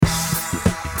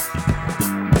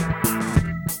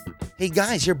Hey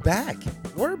guys, you're back.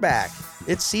 We're back.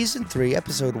 It's season 3,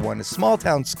 episode 1 of Small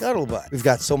Town Scuttlebutt. We've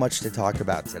got so much to talk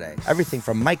about today. Everything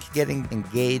from Mike getting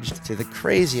engaged to the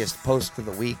craziest post of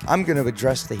the week. I'm going to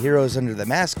address the heroes under the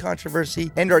mask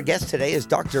controversy. And our guest today is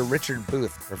Dr. Richard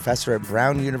Booth, professor at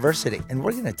Brown University. And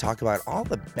we're going to talk about all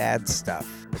the bad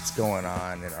stuff that's going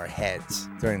on in our heads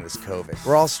during this COVID.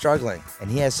 We're all struggling, and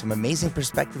he has some amazing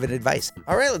perspective and advice.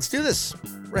 All right, let's do this.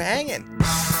 We're hanging.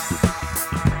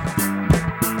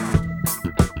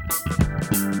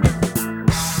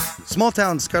 Small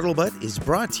Town Scuttlebutt is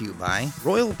brought to you by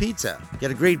Royal Pizza. Get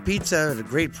a great pizza at a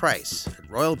great price at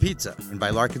Royal Pizza. And by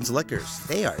Larkin's Liquors.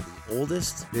 They are the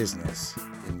oldest business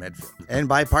in Medfield. And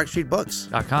by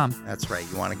ParkStreetBooks.com. That's right.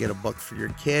 You want to get a book for your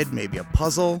kid, maybe a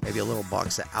puzzle, maybe a little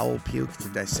box of owl puke to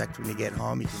dissect when you get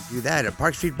home. You can do that at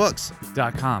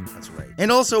ParkStreetBooks.com. That's right.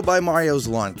 And also by Mario's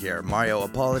Lawn Care. Mario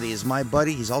Apollotti is my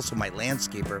buddy. He's also my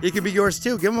landscaper. He can be yours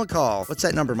too. Give him a call. What's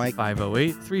that number, Mike?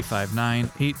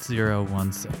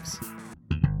 508-359-8016.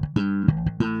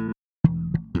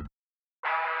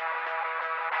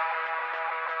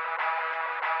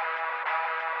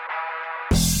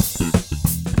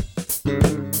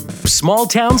 Small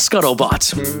Town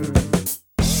Scuttlebutt.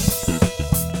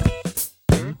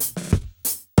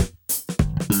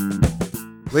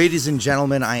 Ladies and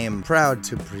gentlemen, I am proud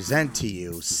to present to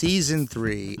you Season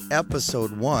 3,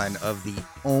 Episode 1 of the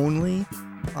only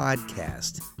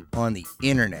podcast on the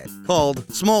internet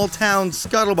called Small Town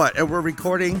Scuttlebutt. And we're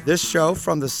recording this show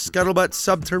from the Scuttlebutt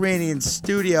Subterranean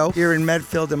Studio here in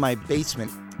Medfield in my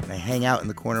basement. And I hang out in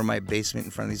the corner of my basement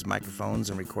in front of these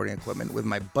microphones and recording equipment with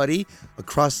my buddy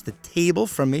across the table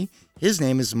from me. His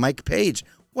name is Mike Page.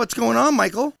 What's going on,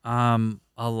 Michael? A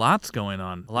lot's going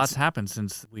on. A lot's happened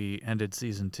since we ended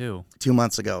season 2. 2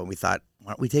 months ago, we thought,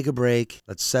 why don't we take a break?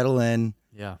 Let's settle in.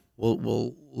 Yeah.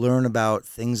 We'll learn about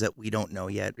things that we don't know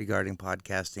yet regarding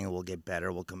podcasting, and we'll get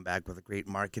better. We'll come back with a great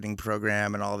marketing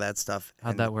program and all that stuff.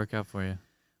 How'd that work out for you?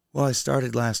 Well, I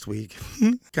started last week.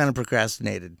 Kind of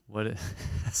procrastinated.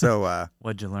 So,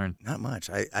 what'd you learn? Not much.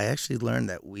 I actually learned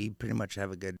that we pretty much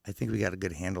have I think we got a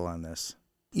good handle on this.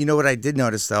 You know what I did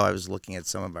notice, though? I was looking at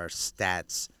some of our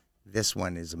stats. This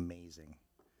one is amazing.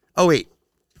 Oh, wait.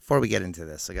 Before we get into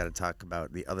this, I got to talk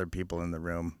about the other people in the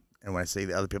room. And when I say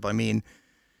the other people, I mean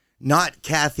not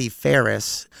Kathy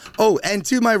Ferris. Oh, and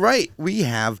to my right, we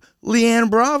have Leanne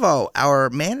Bravo, our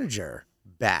manager,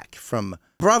 back from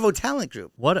Bravo Talent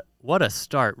Group. What a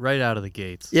start right out of the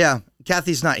gates. Yeah,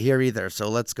 Kathy's not here either, so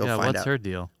let's go find out. Yeah, what's her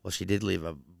deal? Well, she did leave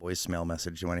a voicemail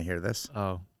message. You want to hear this?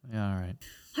 Oh, yeah, all right.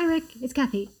 Hi, Rick. It's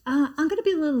Kathy. I'm going to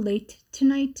be a little late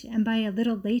tonight, and by a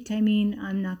little late, I mean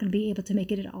I'm not going to be able to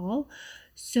make it at all.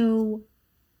 So,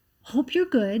 hope you're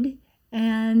good,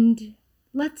 and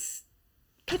let's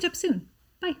catch up soon.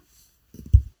 Bye.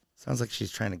 Sounds like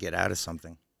she's trying to get out of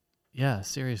something. Yeah,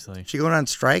 seriously. She going on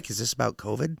strike? Is this about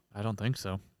COVID? I don't think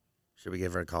so. Should we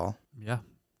give her a call? Yeah,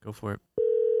 go for it.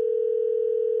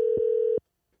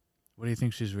 What do you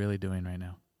think she's really doing right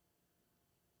now?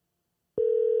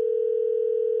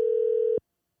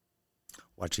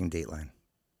 Watching Dateline.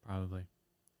 Probably.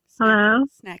 Hello?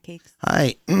 Snack cakes.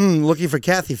 Hi. Looking for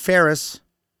Kathy Ferris.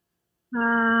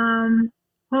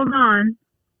 Hold on.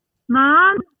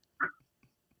 Mom?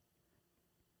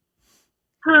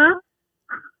 Huh?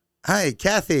 Hi,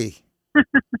 Kathy.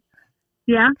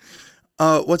 Yeah?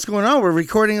 What's going on? We're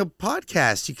recording a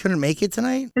podcast. You couldn't make it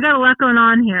tonight? I got a lot going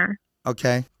on here.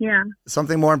 Okay. Yeah.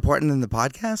 Something more important than the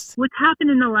podcast? What's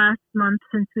happened in the last month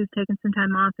since we've taken some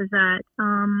time off is that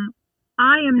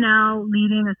I am now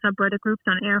leading a subreddit group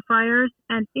on air fryers,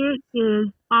 and it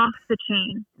is off the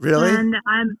chain. Really? And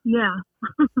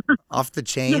Off the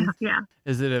chain? Yeah.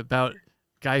 Is it about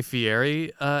Guy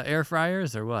Fieri air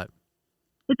fryers or what?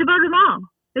 It's about them all.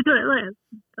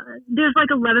 There's like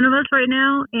 11 of us right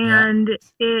now, and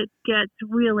it gets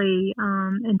really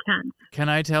intense. Can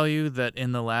I tell you that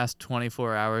in the last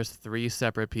 24 hours, 3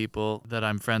 separate people that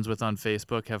I'm friends with on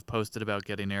Facebook have posted about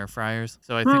getting air fryers?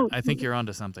 So I think you're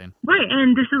onto something. Right,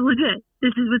 and this is legit.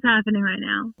 This is what's happening right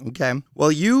now. Okay.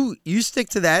 Well, you stick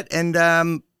to that, and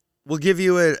we'll give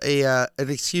you an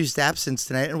excused absence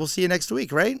tonight, and we'll see you next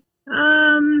week, right?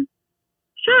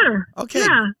 Sure. Okay.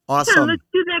 Yeah. Awesome. Yeah, let's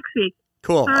do next week.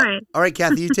 Cool. All right,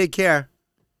 Kathy, you take care.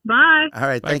 Bye. All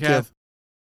right, Bye, thank Kath. you.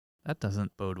 That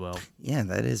doesn't bode well. Yeah,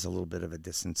 that is a little bit of a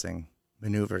distancing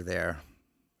maneuver there,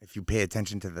 if you pay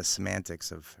attention to the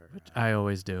semantics of her. Which I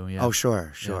always do, yeah. Oh,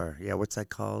 sure. Yeah, what's that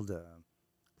called?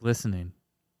 Listening.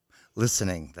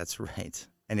 Listening, that's right.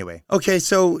 Anyway, okay,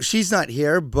 so she's not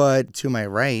here, but to my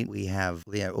right, we have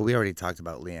Leanne. Well, we already talked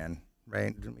about Leanne,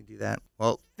 right? Didn't we do that?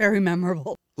 Well, Very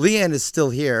memorable. Leanne is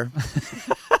still here.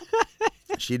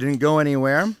 She didn't go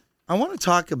anywhere. I want to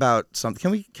talk about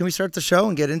something. Can we start the show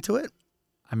and get into it?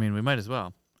 I mean, we might as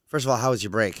well. First of all, how was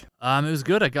your break? It was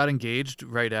good. I got engaged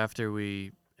right after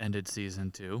we ended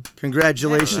season 2.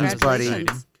 Congratulations, buddy.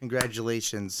 Congratulations.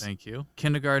 Congratulations. Thank you.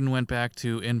 Kindergarten went back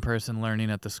to in-person learning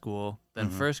at the school. Then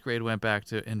first grade went back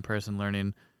to in-person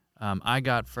learning. I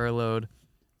got furloughed.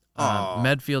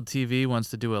 Medfield TV wants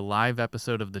to do a live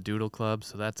episode of the Doodle Club,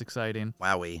 so that's exciting.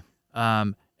 Wowie.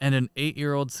 And an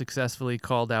 8-year-old successfully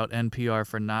called out NPR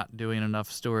for not doing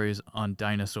enough stories on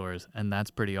dinosaurs, and that's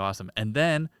pretty awesome. And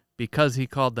then, because he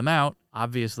called them out,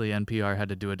 obviously NPR had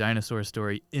to do a dinosaur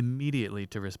story immediately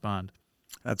to respond.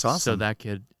 That's awesome. So that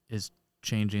kid is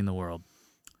changing the world.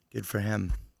 Good for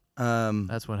him.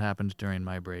 That's what happened during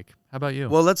my break. How about you?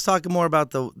 Well, let's talk more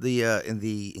about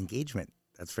the engagement.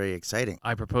 That's very exciting.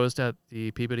 I proposed at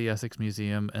the Peabody Essex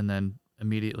Museum, and then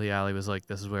immediately Allie was like,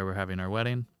 this is where we're having our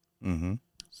wedding. Mm-hmm.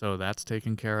 So that's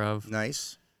taken care of.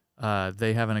 Nice.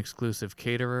 They have an exclusive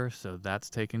caterer, so that's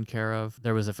taken care of.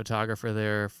 There was a photographer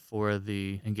there for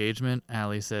the engagement.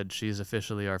 Allie said she's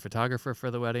officially our photographer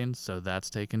for the wedding, so that's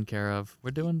taken care of.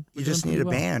 You just need a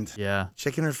band. Yeah.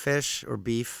 Chicken or fish or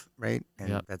beef, right? And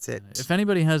Yep. that's it. If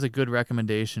anybody has a good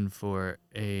recommendation for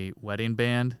a wedding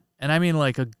band, and I mean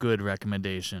like a good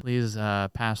recommendation, please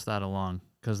pass that along,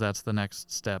 because that's the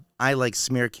next step. I like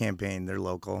Smear Campaign. They're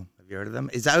local. Have you heard of them?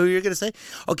 Is that what you're going to say?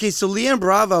 Okay, so Leanne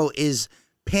Bravo is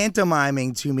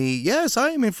pantomiming to me. Yes,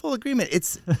 I am in full agreement.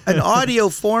 It's an audio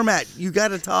format. You got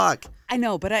to talk. I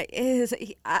know, but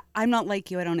I'm not like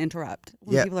you. I don't interrupt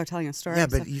when people are telling a story. Yeah,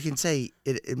 but you can say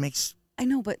it makes... I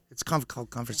know, but... It's called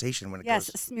conversation when it yes,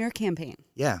 goes... Smear Campaign.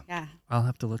 Yeah. Yeah. I'll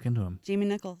have to look into him. Jamie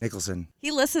Nicholson.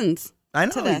 He listens. I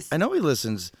know. To this. I know he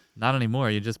listens. Not anymore.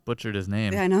 You just butchered his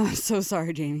name. Yeah, I know. I'm so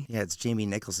sorry, Jamie. Yeah, it's Jamie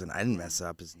Nicholson. I didn't mess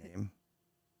up his name.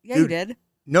 Yeah, Dude. you did.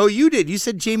 No, you did. You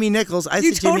said Jamie Nichols. I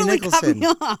You said Jamie totally Nicholson.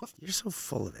 cut me off. You're so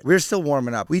full of it. We're still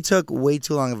warming up. We took way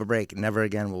too long of a break. Never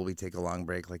again will we take a long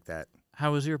break like that.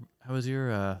 How was your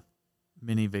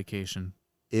mini vacation?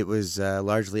 It was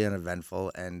largely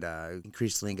uneventful, and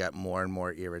increasingly got more and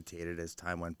more irritated as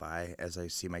time went by, as I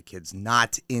see my kids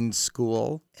not in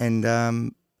school.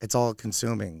 And it's all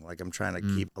consuming. Like, I'm trying to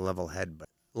keep a level head, but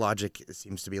logic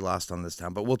seems to be lost on this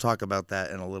town. But we'll talk about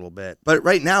that in a little bit. But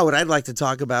right now, what I'd like to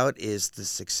talk about is the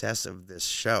success of this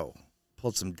show.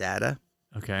 Pulled some data.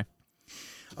 Okay.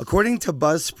 According to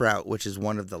Buzzsprout, which is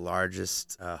one of the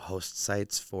largest host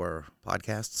sites for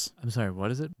podcasts. I'm sorry,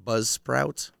 what is it?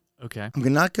 Buzzsprout. Okay.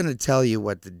 I'm not going to tell you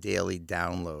what the daily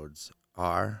downloads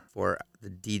are for the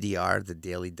DDR, the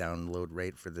daily download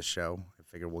rate for the show. I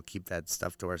figure we'll keep that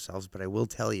stuff to ourselves, but I will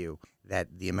tell you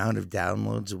that the amount of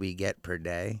downloads we get per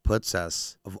day puts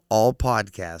us, of all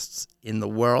podcasts in the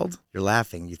world, you're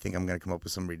laughing. You think I'm going to come up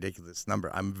with some ridiculous number.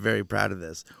 I'm very proud of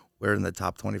this. We're in the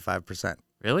top 25%.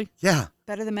 Really? Yeah.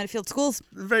 Better than Medfield Schools.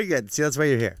 Very good. See, that's why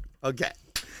you're here. Okay.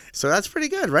 So that's pretty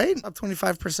good, right? Up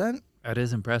 25%. That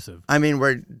is impressive. I mean,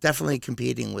 we're definitely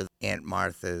competing with Aunt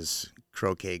Martha's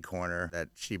Croquet Corner that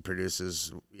she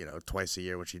produces, twice a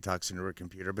year when she talks into her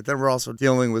computer. But then we're also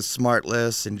dealing with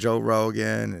Smartless and Joe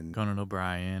Rogan and Conan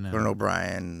O'Brien.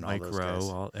 And Mike all those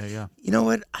Rowe. guys. Yeah. You know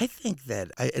what? I think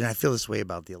that, and I feel this way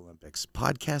about the Olympics,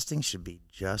 podcasting should be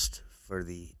just for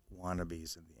the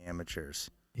wannabes and the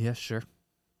amateurs. Yeah, sure.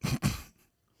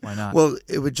 Why not? Well,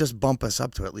 it would just bump us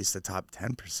up to at least the top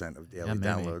 10% of daily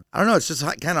download. I don't know. It's just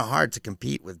kind of hard to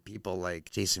compete with people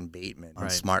like Jason Bateman and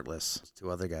Smartless.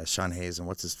 2 other guys, Sean Hayes and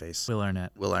what's his face? Will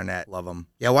Arnett. Love him.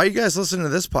 Yeah, why are you guys listening to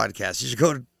this podcast? You should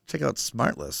go check out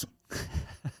Smartless.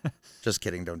 Just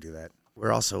kidding. Don't do that.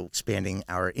 We're also expanding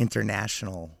our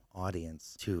international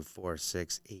audience. 2, 4,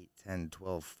 6, 8, 10,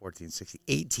 12, 14, 16,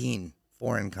 18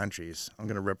 foreign countries. I'm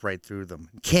going to rip right through them.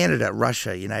 Canada,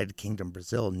 Russia, United Kingdom,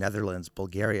 Brazil, Netherlands,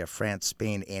 Bulgaria, France,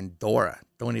 Spain, Andorra.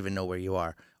 Don't even know where you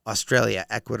are. Australia,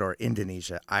 Ecuador,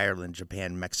 Indonesia, Ireland,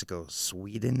 Japan, Mexico,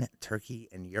 Sweden, Turkey,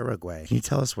 and Uruguay. Can you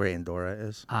tell us where Andorra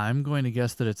is? I'm going to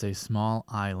guess that it's a small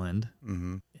island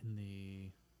in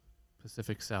the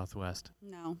Pacific Southwest.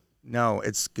 No,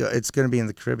 it's going to be in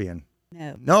the Caribbean.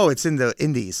 No, it's in the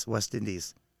Indies, West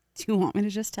Indies. Do you want me to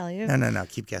just tell you? No.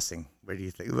 Keep guessing. Where do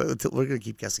you think? We're going to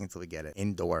keep guessing until we get it.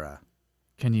 Andorra.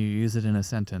 Can you use it in a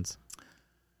sentence?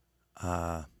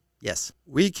 Yes.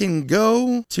 We can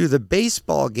go to the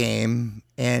baseball game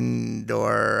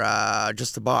or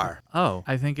just a bar. Oh,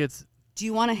 I think it's... Do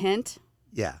you want a hint?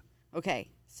 Yeah. Okay.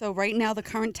 So right now the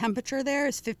current temperature there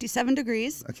is 57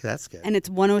 degrees. Okay, that's good. And it's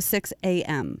 1:06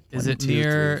 a.m. Is 1, it 2,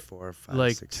 near 3, 4, 5,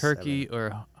 like 6, Turkey 7.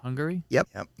 or Hungary? Yep.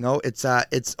 No, it's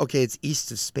okay. It's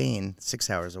east of Spain, 6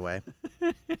 hours away.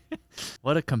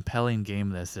 What a compelling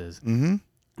game this is. Mm-hmm.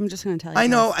 I'm just going to tell you.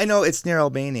 I know. It's near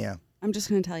Albania. I'm just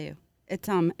going to tell you.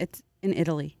 It's In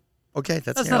Italy. Okay,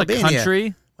 that's That's near not Albania. a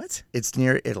country. What? It's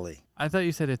near Italy. I thought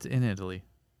you said it's in Italy.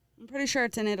 I'm pretty sure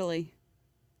it's in Italy.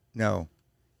 No,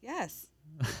 Yes.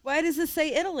 Why does this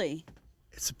say Italy?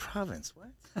 it's a province. What?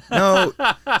 No,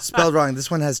 spelled wrong. This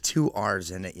one has 2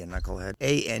 R's in it, you knucklehead.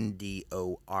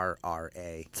 Andorra.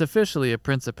 It's officially a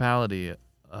principality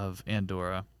of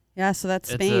Andorra. Yeah, so that's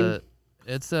Spain.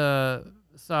 It's a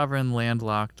sovereign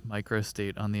landlocked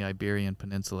microstate on the Iberian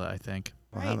Peninsula, I think.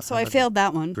 Well, Right, how so I about failed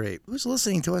that one. Great. Who's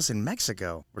listening to us in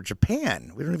Mexico or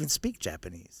Japan? We don't even speak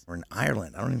Japanese. Or in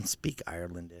Ireland. I don't even speak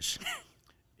Irelandish.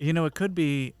 You know, it could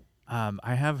be.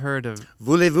 I have heard of.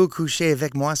 Voulez-vous coucher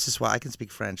avec moi ce soir? I can speak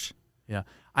French. Yeah,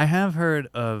 I have heard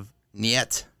of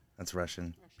Niet. That's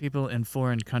Russian. people in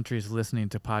foreign countries listening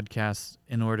to podcasts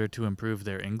in order to improve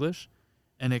their English,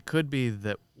 and it could be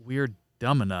that we're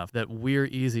dumb enough that we're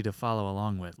easy to follow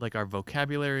along with. Like our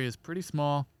vocabulary is pretty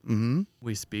small. Mm-hmm.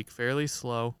 We speak fairly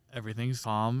slow. Everything's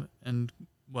calm and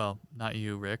well, not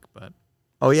you, Rick, but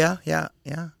Oh, yeah?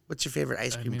 What's your favorite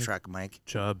ice I cream mean, truck, Mike?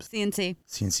 Chubbs. CNC.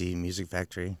 CNC Music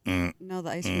Factory. No,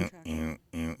 the ice cream truck.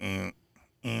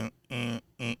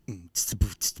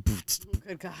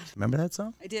 Good God. Remember that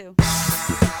song? I do.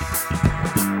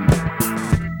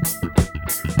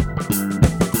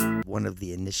 One of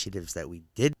the initiatives that we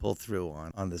did pull through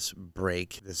on this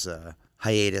break, this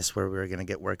hiatus where we were going to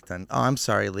get work done. Oh, I'm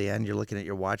sorry, Leanne. You're looking at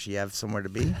your watch. You have somewhere to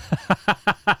be?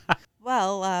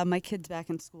 Well, my kid's back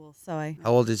in school, so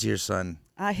How old is your son?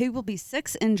 he will be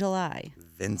 6 in July.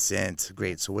 Vincent.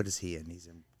 Great. So what is he in? He's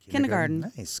in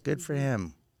Kindergarten. Nice. Good for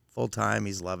him. Full time.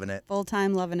 He's loving it. Full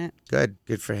time, loving it. Good.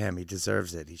 Good for him. He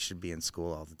deserves it. He should be in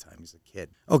school all the time. He's a kid.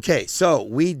 Okay. So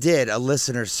we did a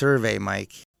listener survey,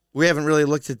 Mike. We haven't really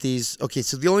looked at these. Okay.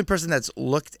 So the only person that's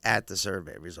looked at the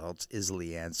survey results is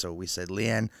Leanne. So we said,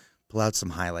 Leanne, pull out some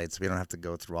highlights. We don't have to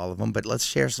go through all of them, but let's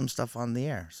share some stuff on the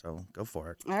air. So go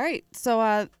for it. All right.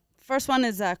 So first one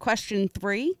is question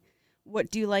 3.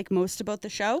 What do you like most about the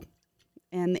show?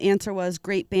 And the answer was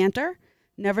great banter.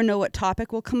 Never know what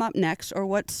topic will come up next or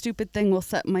what stupid thing will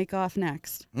set Mike off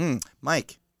next.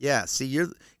 Mike. Yeah. See,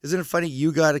 isn't it funny?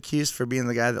 You got accused for being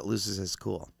the guy that loses his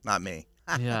cool, not me.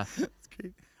 Yeah.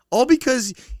 All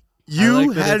because you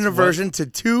like that had it's an aversion to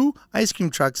 2 ice cream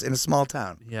trucks in a small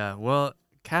town. Yeah. Well,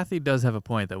 Kathy does have a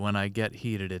point that when I get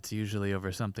heated, it's usually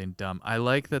over something dumb. I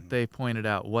like that they pointed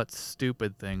out what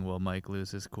stupid thing will Mike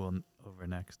lose his cool over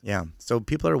next. Yeah. So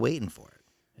people are waiting for it.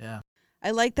 Yeah. I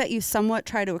like that you somewhat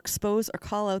try to expose or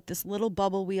call out this little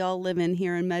bubble we all live in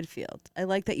here in Medfield. I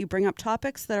like that you bring up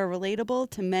topics that are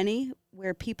relatable to many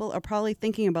where people are probably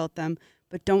thinking about them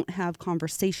but don't have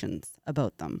conversations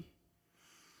about them.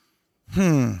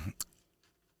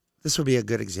 This would be a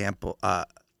good example, an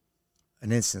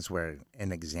instance where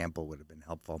an example would have been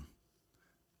helpful.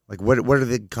 Like, what are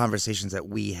the conversations that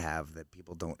we have that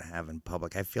people don't have in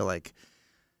public? I feel like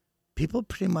people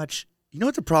pretty much, you know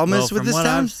what the problem is with from this what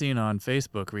town? I've seen on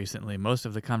Facebook recently, most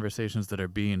of the conversations that are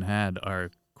being had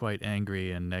are quite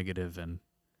angry and negative and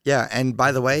Yeah, and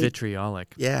by the way,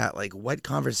 vitriolic. yeah, like what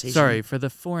conversation? Sorry, for the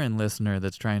foreign listener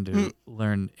that's trying to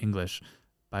learn English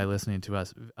by listening to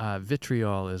us,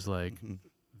 vitriol is like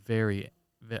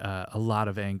a lot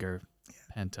of anger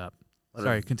pent up.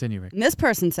 Sorry, continue, Rick. And this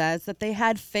person says that they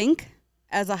had Fink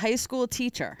as a high school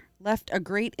teacher, left a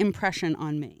great impression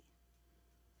on me.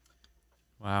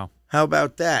 Wow. How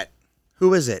about that?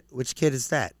 Who is it? Which kid is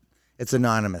that? It's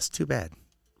anonymous. Too bad.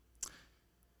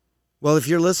 Well, if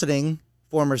you're listening,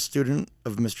 former student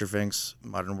of Mr. Fink's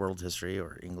Modern World History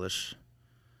or English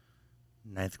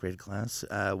 9th grade class,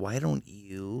 why don't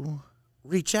you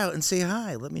reach out and say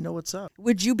hi? Let me know what's up.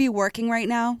 Would you be working right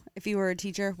now if you were a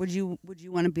teacher? Would you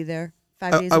want to be there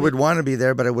 5 days I a would week? want to be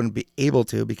there, but I wouldn't be able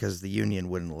to because the union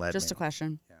wouldn't let Just me. a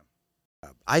question.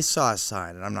 I saw a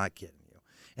sign, and I'm not kidding you.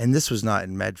 And this was not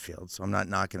in Medfield, so I'm not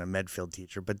knocking a Medfield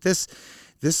teacher. But this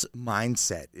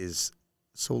mindset is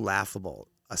so laughable.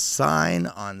 A sign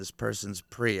on this person's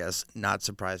Prius, not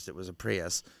surprised it was a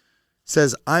Prius,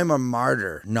 says, "I'm a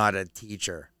martyr, not a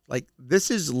teacher." Like, this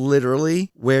is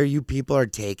literally where you people are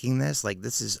taking this. Like,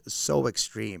 this is so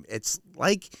extreme. It's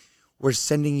like we're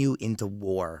sending you into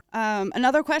war.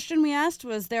 Another question we asked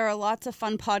was, there are lots of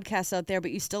fun podcasts out there,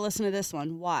 but you still listen to this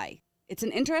one. Why? It's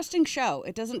an interesting show.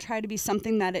 It doesn't try to be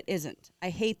something that it isn't. I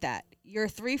hate that. You're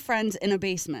 3 friends in a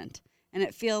basement, and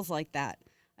it feels like that.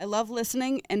 I love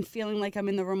listening and feeling like I'm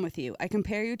in the room with you. I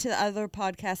compare you to the other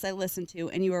podcasts I listen to,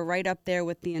 and you are right up there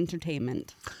with the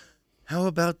entertainment. How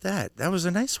about that? That was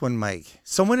a nice one, Mike.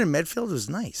 Someone in Medfield was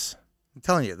nice. I'm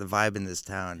telling you, the vibe in this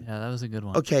town. Yeah, that was a good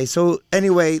one. Okay, so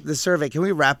anyway, the survey. Can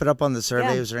we wrap it up on the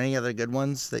survey? Yeah. Was there any other good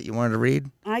ones that you wanted to read?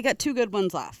 I got 2 good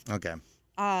ones left. Okay.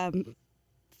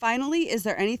 Finally, is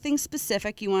there anything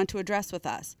specific you want to address with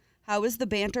us? How is the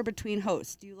banter between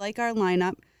hosts? Do you like our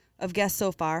lineup of guests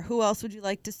so far? Who else would you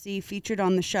like to see featured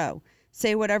on the show?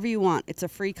 Say whatever you want. It's a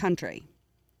free country.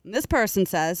 And this person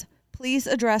says, please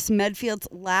address Medfield's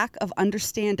lack of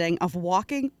understanding of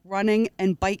walking, running,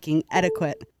 and biking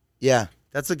etiquette. Yeah,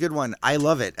 that's a good one. I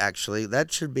love it, actually.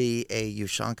 That should be a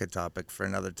Ushanka topic for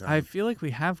another time. I feel like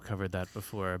we have covered that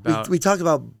before about we talk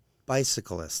about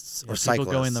bicyclists or people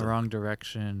cyclists. going the wrong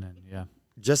direction, and yeah.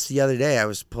 Just the other day, I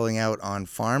was pulling out on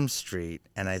Farm Street,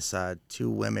 and I saw two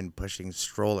women pushing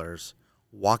strollers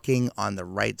walking on the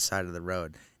right side of the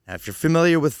road. Now, if you're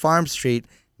familiar with Farm Street,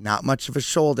 not much of a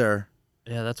shoulder.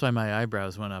 Yeah, that's why my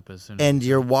eyebrows went up as soon as And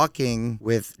you're walking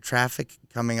with traffic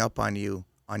coming up on you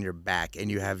on your back, and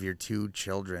you have your two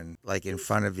children like in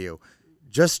front of you.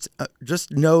 Just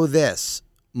know this,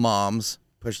 moms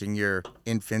pushing your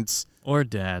infants. or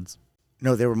dads.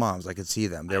 No, they were moms. I could see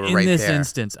them. They were In right this there.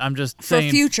 instance, I'm just For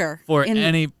saying future. for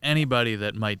In- anybody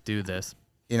that might do this.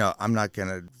 You know, I'm not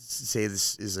gonna say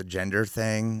this is a gender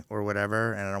thing or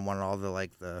whatever, and I don't want all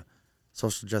the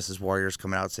social justice warriors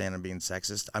coming out saying I'm being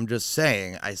sexist. I'm just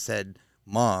saying I said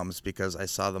moms because I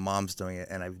saw the moms doing it,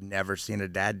 and I've never seen a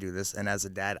dad do this. And as a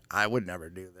dad, I would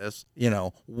never do this. You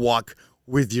know, walk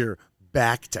with your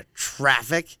back to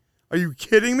traffic. Are you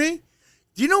kidding me?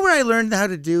 Do you know where I learned how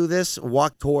to do this?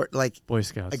 Walk toward Boy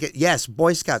Scouts. yes,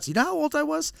 Boy Scouts. You know how old I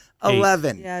was? 8.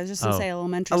 11. Yeah, I was just going to Oh. say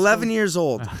elementary 11 school. years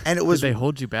old, and it was Did they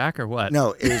hold you back or what?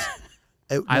 no, it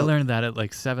was. I no. learned that at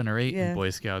like 7 or 8 Yeah. in Boy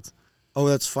Scouts. Oh,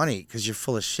 that's funny because you're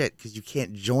full of shit because you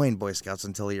can't join Boy Scouts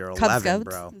until you're Cub 11, Scouts?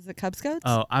 bro. Is it Cub Scouts?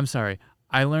 Oh, I'm sorry.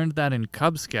 I learned that in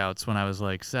Cub Scouts when I was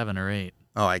like 7 or 8.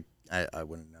 Oh, I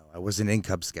wouldn't know. I wasn't in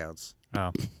Cub Scouts.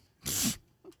 Oh,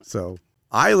 So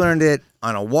I learned it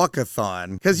on a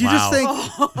walkathon because you just think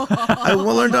I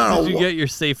learned on did you get your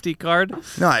safety card?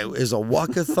 No, it was a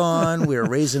walkathon. We were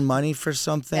raising money for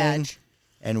something. Badge.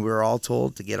 And we were all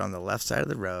told to get on the left side of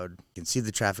the road. You can see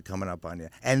the traffic coming up on you.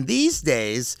 And these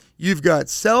days, you've got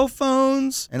cell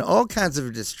phones and all kinds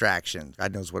of distractions.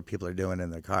 God knows what people are doing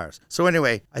in their cars. So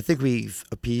anyway, I think we've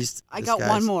appeased I this got guy's-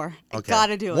 one more. I Okay. got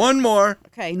to do it. One more.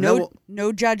 Okay, And then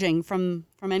no judging from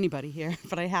anybody here,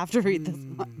 but I have to read this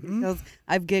one because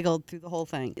I've giggled through the whole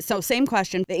thing. So same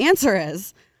question. The answer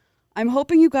is, I'm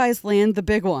hoping you guys land the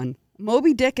big one.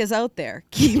 Moby Dick is out there.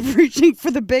 Keep reaching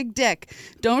for the big dick.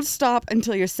 Don't stop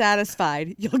until you're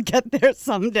satisfied. You'll get there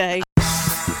someday.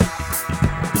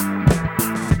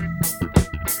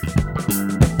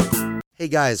 Hey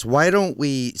guys, why don't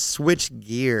we switch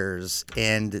gears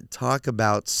and talk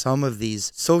about some of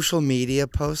these social media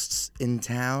posts in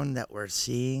town that we're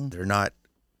seeing? They're not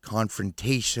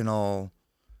confrontational.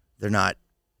 They're not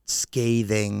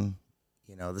scathing.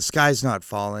 You know, the sky's not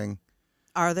falling.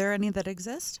 Are there any that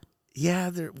exist? Yeah,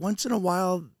 once in a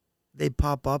while they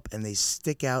pop up and they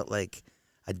stick out like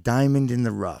a diamond in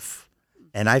the rough.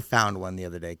 And I found one the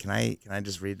other day. Can I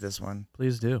just read this one?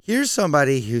 Please do. Here's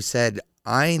somebody who said,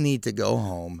 I need to go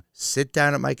home, sit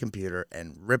down at my computer,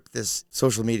 and rip this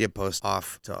social media post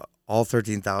off to all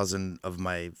 13,000 of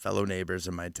my fellow neighbors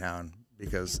in my town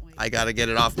because I got to get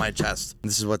it off my chest.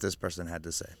 This is what this person had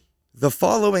to say. The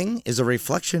following is a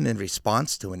reflection in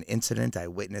response to an incident I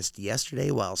witnessed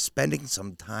yesterday while spending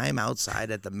some time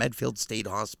outside at the Medfield State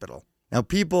Hospital. Now,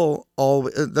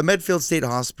 the Medfield State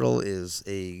Hospital is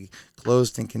a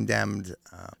closed and condemned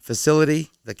facility.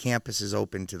 The campus is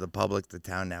open to the public. The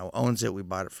town now owns it. We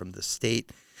bought it from the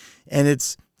state. And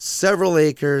it's several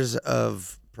acres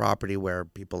of property where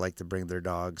people like to bring their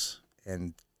dogs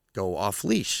and go off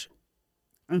leash.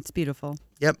 It's beautiful.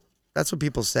 Yep. That's what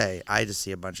people say. I just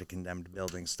see a bunch of condemned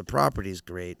buildings. The property's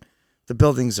great. The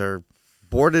buildings are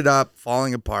boarded up,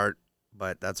 falling apart,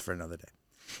 but that's for another day.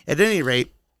 At any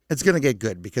rate, it's going to get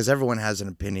good because everyone has an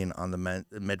opinion on the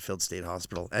Medfield State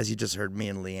Hospital. As you just heard, me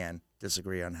and Leanne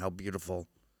disagree on how beautiful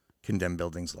condemned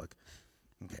buildings look.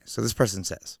 Okay, so this person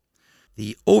says,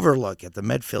 the overlook at the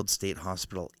Medfield State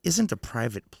Hospital isn't a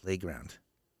private playground.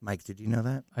 Mike, did you know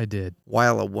that? I did.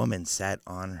 While a woman sat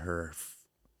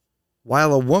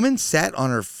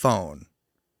on her phone.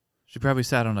 She probably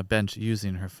sat on a bench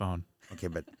using her phone. Okay,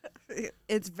 but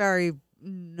It's very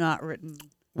not written.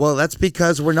 well, that's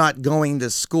because we're not going to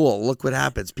school. Look what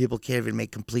happens. People can't even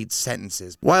make complete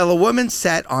sentences. While a woman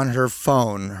sat on her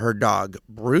phone, her dog,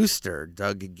 Brewster,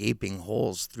 dug gaping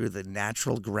holes through the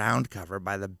natural ground cover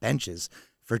by the benches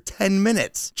for 10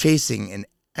 minutes, chasing an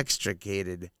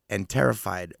extricated and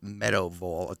terrified meadow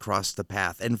vole across the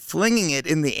path and flinging it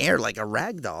in the air like a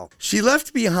rag doll. She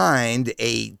left behind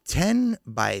a 10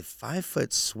 by 5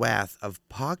 foot swath of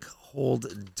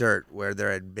pock-holed dirt where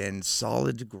there had been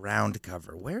solid ground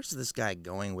cover. Where's this guy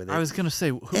going with it? I was going to say,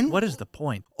 what is the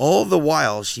point? All the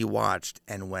while she watched,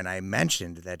 and when I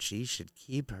mentioned that she should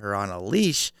keep her on a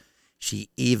leash, she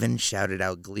even shouted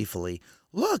out gleefully,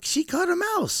 "Look, she caught a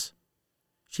mouse."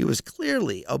 She was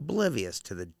clearly oblivious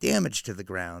to the damage to the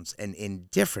grounds and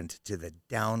indifferent to the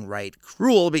downright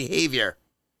cruel behavior.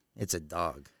 It's a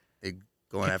dog. They're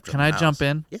going after a Can I mouse. jump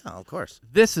in? Yeah, of course.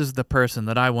 This is the person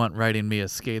that I want writing me a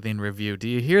scathing review. Do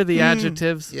you hear the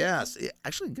adjectives? Yes.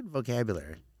 Actually, good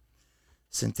vocabulary.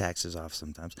 Syntax is off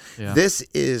sometimes. Yeah. This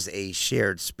is a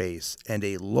shared space and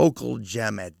a local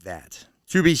gem at that.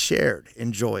 To be shared,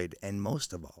 enjoyed, and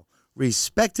most of all,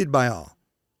 respected by all.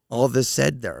 All this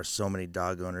said, there are so many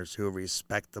dog owners who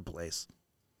respect the place.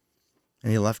 And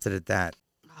he left it at that.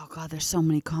 Oh, God, there's so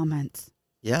many comments.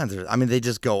 Yeah, they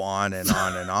just go on and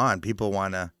on and on. People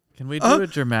want to... Can we do a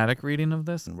dramatic reading of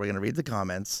this? We're going to read the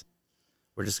comments.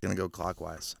 We're just going to go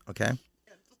clockwise, okay?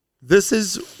 This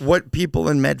is what people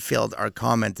in Medfield are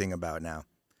commenting about now.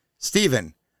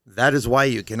 Stephen, that is why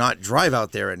you cannot drive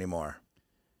out there anymore.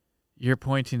 You're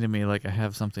pointing to me like I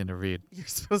have something to read. You're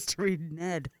supposed to read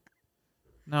Ned.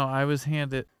 No, I was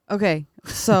handed... Okay,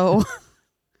 so...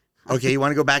 Okay, you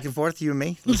want to go back and forth, you and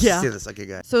me? Let's Yeah. do this. Okay,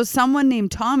 go ahead. So someone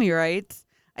named Tommy writes,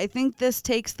 I think this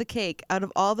takes the cake out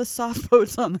of all the soft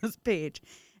votes on this page.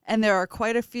 And there are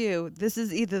quite a few. This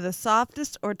is either the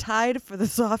softest or tied for the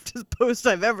softest post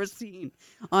I've ever seen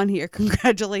on here.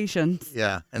 Congratulations.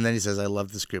 Yeah, and then he says, I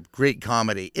love this group. Great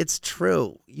comedy. It's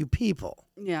true, you people.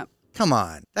 Yeah. Come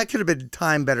on. That could have been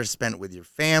time better spent with your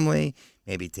family,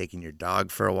 maybe taking your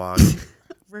dog for a walk.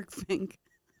 Rick Fink.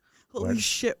 Holy What?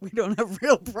 shit, we don't have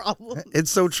real problems. It's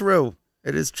so true.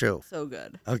 It is true. So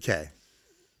good. Okay.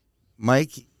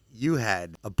 Mike, you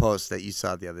had a post that you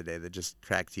saw the other day that just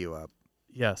cracked you up.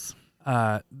 Yes.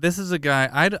 This is a guy,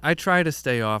 I try to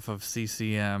stay off of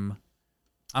CCM.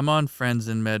 I'm on Friends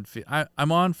in Medfield.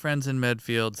 I'm on Friends in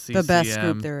Medfield, CCM. The best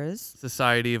group there is.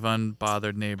 Society of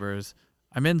Unbothered Neighbors.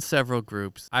 I'm in several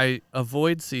groups. I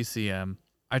avoid CCM.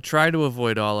 I try to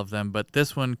avoid all of them, but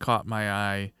this one caught my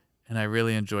eye, and I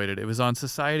really enjoyed it. It was on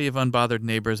Society of Unbothered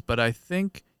Neighbors, but I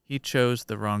think he chose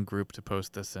the wrong group to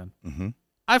post this in. Mm-hmm.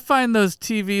 I find those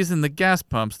TVs in the gas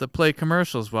pumps that play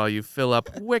commercials while you fill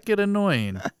up wicked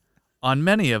annoying. On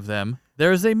many of them,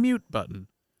 there is a mute button.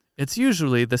 It's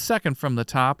usually the second from the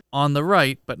top on the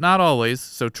right, but not always,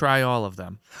 so try all of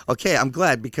them. Okay, I'm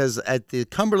glad because at the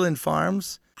Cumberland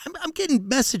Farms, I'm getting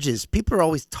messages. People are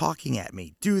always talking at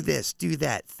me. Do this, do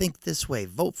that, think this way,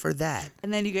 vote for that.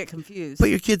 And then you get confused. Put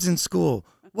your kids in school.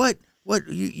 What?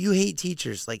 You hate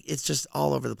teachers. Like, it's just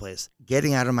all over the place.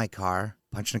 Getting out of my car,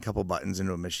 punching a couple buttons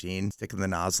into a machine, sticking the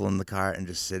nozzle in the car, and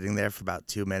just sitting there for about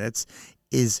 2 minutes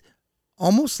is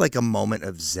almost like a moment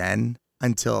of zen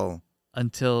until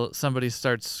somebody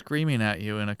starts screaming at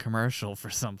you in a commercial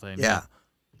for something. Yeah.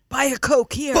 Buy a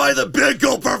Coke here. Buy the Big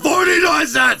Go for 49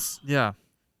 cents! Yeah.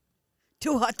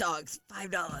 2 hot dogs,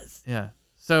 $5. Yeah.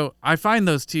 So I find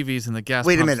those TVs in the gas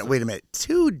Wait a pumps. minute.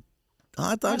 2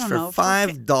 hot dogs I for don't know.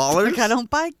 $5? Like, I don't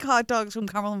buy hot dogs from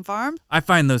Cumberland Farm. I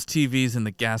find those TVs in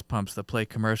the gas pumps that play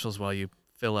commercials while you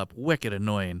fill up wicked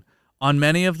annoying. On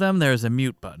many of them, there is a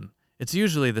mute button. It's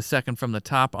usually the second from the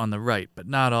top on the right, but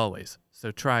not always, so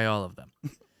try all of them.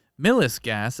 Millis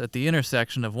Gas at the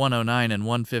intersection of 109 and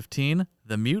 115,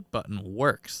 the mute button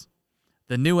works.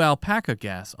 The new Alpaca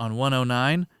Gas on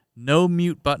 109, no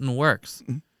mute button works.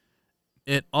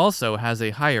 It also has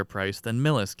a higher price than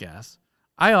Millis Gas.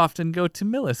 I often go to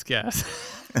Millis Gas.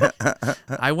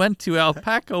 I went to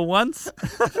Alpaca once.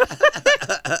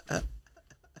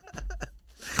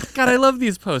 God, I love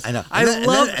these posts. I know.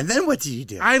 And then what do you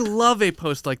do? I love a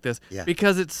post like this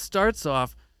because it starts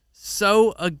off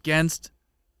so against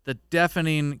the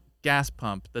deafening gas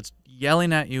pump that's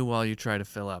yelling at you while you try to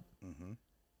fill up. Mm-hmm.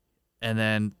 And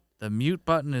then the mute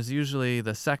button is usually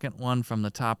the second one from the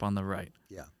top on the right.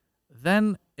 Yeah.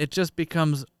 Then it just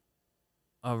becomes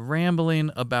a rambling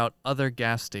about other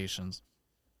gas stations.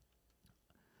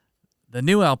 The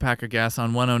new Alpaca Gas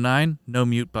on 109, no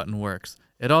mute button works.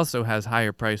 It also has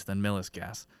higher price than Millis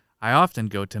Gas. I often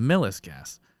go to Millis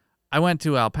Gas. I went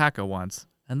to Alpaca once,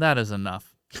 and that is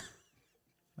enough.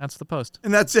 That's the post.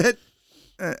 And that's it?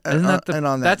 Isn't that and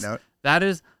on that note. That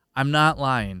is, I'm not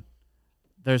lying.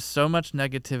 There's so much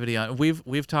negativity on.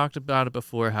 We've talked about it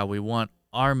before, how we want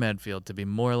our Medfield to be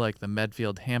more like the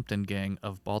Medfield Hampton gang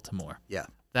of Baltimore. Yeah.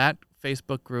 That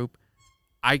Facebook group,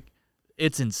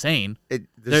 it's insane. There's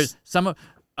There's some of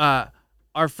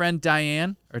Our friend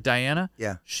Diana,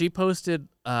 Yeah. she posted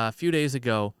a few days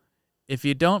ago, if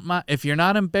you're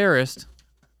not embarrassed,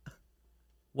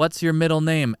 what's your middle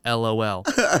name? LOL.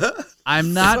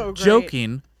 I'm not So great.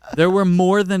 joking. There were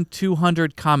more than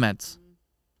 200 comments.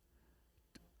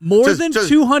 More Just- than just-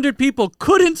 200 people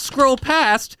couldn't scroll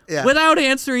past Yeah. without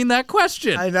answering that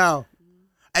question. I know.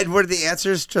 And what are the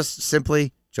answers? Just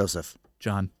simply Joseph,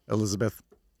 John. Elizabeth,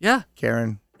 Yeah,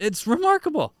 Karen, it's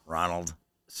remarkable. Ronald.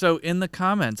 So in the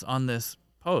comments on this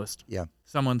post, Yeah.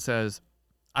 someone says,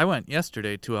 I went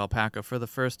yesterday to Alpaca for the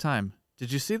first time.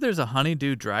 Did you see there's a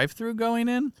Honeydew drive-thru going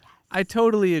in? I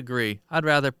totally agree. I'd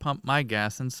rather pump my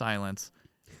gas in silence.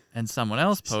 And someone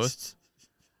else posts,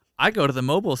 I go to the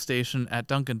mobile station at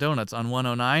Dunkin' Donuts on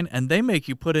 109, and they make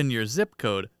you put in your zip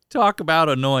code. Talk about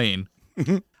annoying.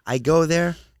 I go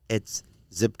there, it's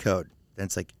zip code. Then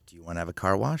it's like, do you want to have a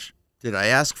car wash? Did I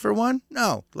ask for one?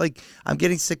 No. Like, I'm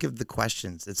getting sick of the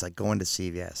questions. It's like going to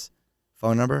CVS.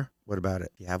 Phone number? What about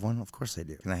it? You have one? Of course I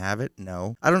do. Can I have it?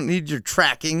 No. I don't need your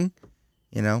tracking.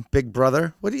 You know, big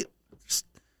brother. What do you...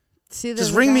 See,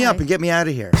 Just ring me up and get me out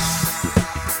of here.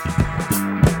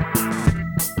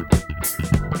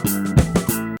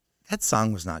 That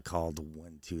song was not called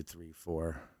 1, 2, 3,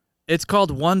 4. It's called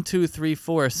 1, 2, 3,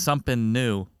 4, something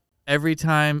new. Every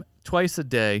time, twice a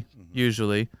day,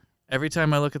 usually. Every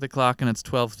time I look at the clock and it's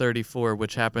 12:34,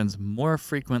 which happens more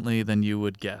frequently than you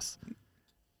would guess.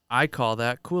 I call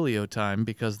that Coolio time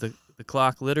because the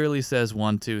clock literally says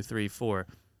 1, 2, 3, 4.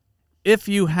 If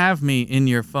you have me in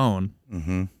your phone,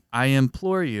 Mm-hmm. I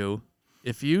implore you,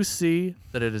 if you see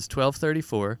that it is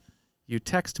 12:34, you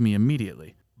text me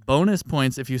immediately. Bonus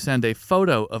points if you send a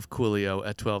photo of Coolio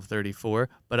at 12:34,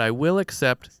 but I will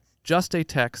accept just a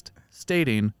text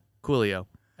stating Coolio!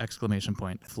 Exclamation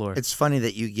point. Floor. It's funny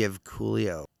that you give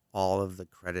Coolio all of the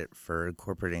credit for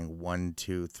incorporating 1,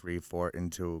 2, 3, 4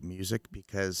 into music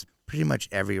because pretty much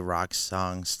every rock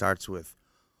song starts with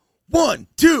 1,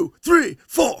 2, 3,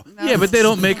 4. Yeah, but they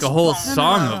don't make a whole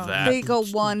song of that. They go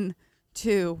 1,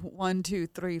 2, 1, 2,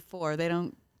 3, 4. They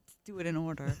don't do it in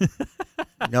order.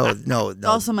 No.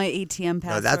 Also, my ATM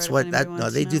password. No, that's if what anybody that. No,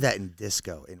 wants they to do know. that in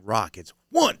disco. In rock, it's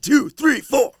 1, 2, 3,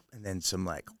 4, and then some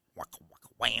like waka waka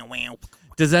wow wow.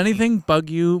 Does anything bug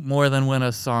you more than when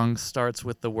a song starts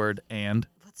with the word and?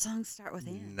 What songs start with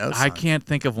and? No, I song. can't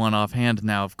think of one offhand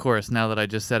now, of course, now that I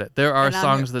just said it. There are And I'm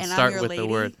songs your- that and I'm start your with the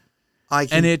lady? word. I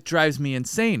can, And it drives me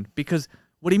insane because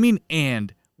what do you mean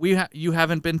and? You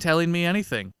haven't been telling me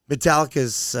anything.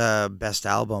 Metallica's best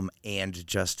album, "And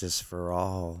Justice for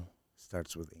All,"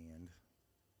 starts with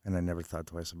and I never thought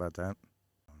twice about that.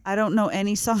 I don't know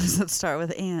any songs that start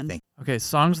with and. Thank- Okay,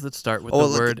 songs that start with Oh, the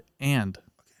look word and.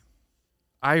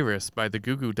 Iris by the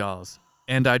Goo Goo Dolls.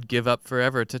 And I'd Give Up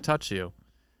Forever to Touch You.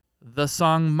 The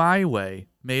song My Way,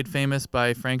 made famous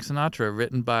by Frank Sinatra,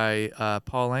 written by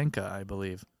Paul Anka, I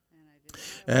believe.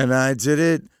 And I did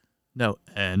it. No,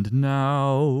 and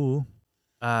now.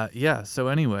 Yeah, so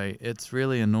anyway, it's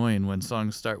really annoying when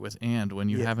songs start with and when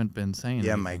you Yeah. haven't been saying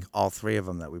Yeah, anything. Mike. All three of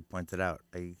them that we pointed out.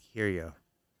 I hear you.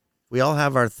 We all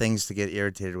have our things to get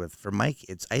irritated with. For Mike,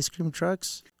 it's ice cream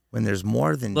trucks. When there's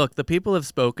more than Look, the people have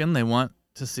spoken. They want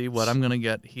to see what I'm going to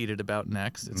get heated about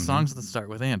next. It's Mhm. songs that start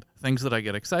with and. Things that I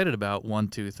get excited about, 1,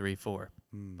 2, 3, 4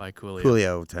 by Coolio.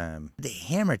 Coolio time, the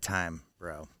hammer time,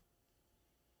 bro.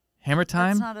 Hammer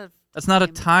time? That's not a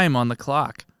time on the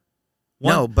clock.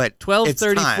 No, but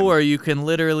 12:34, you can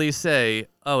literally say,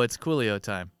 oh, it's Coolio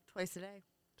time. twice a day.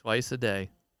 Twice a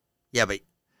day. Yeah, but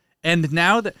And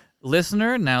now that,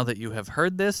 listener, now that you have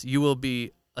heard this, you will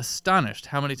be astonished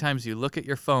how many times you look at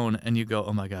your phone and you go,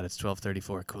 oh my God, it's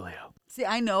 12:34, Coolio. See,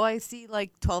 I know I see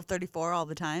like 12:34 all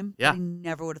the time. Yeah. But I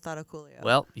never would have thought of Coolio.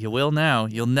 Well, you will now.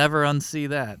 You'll never unsee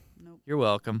that. Nope. You're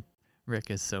welcome. Rick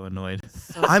is so annoyed.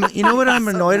 So- you know what I'm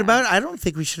So annoyed mad. about? I don't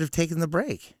think we should have taken the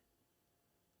break.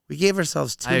 We gave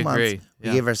ourselves 2 I months. agree. We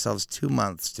Yeah. gave ourselves 2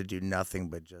 months to do nothing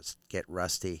but just get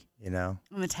rusty, you know?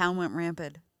 And the town went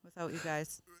rampant without you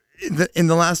guys. In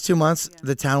the last 2 months, Yeah.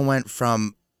 the town went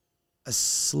from a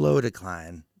slow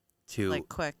decline to Like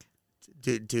quick.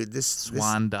 dude, this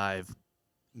Swan dive. this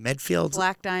Medfield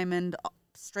Black Diamond,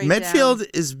 straight Medfield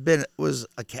down. was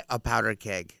a powder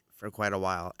keg for quite a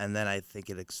while, and then I think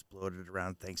it exploded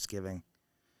around Thanksgiving,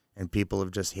 and people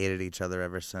have just hated each other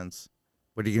ever since.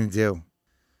 What are you gonna do?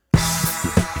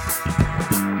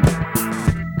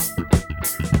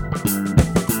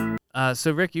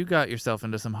 So, Rick, you got yourself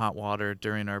into some hot water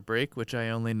during our break, which I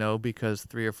only know because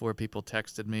 3 or 4 people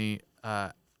texted me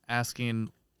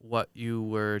asking what you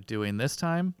were doing this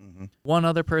time. Mhm. One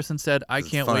other person said, I It's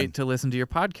can't fun. wait to listen to your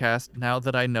podcast now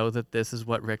that I know that this is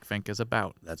what Rick Fink is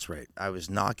about. That's right. I was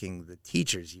knocking the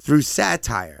teachers through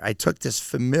satire. I took this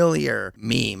familiar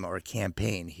meme or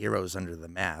campaign, Heroes Under the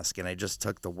Mask, and I just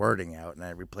took the wording out and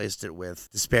I replaced it with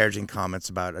disparaging comments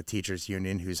about a teachers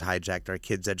union who's hijacked our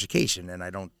kids' education. And I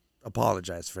don't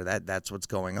apologize for that. That's what's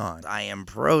going on. I am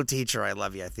pro teacher. I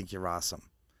love you. I think you're awesome.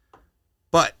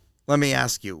 But let me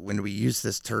ask you, when we use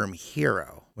this term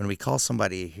hero, when we call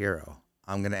somebody a hero,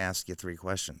 I'm going to ask you 3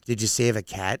 questions. Did you save a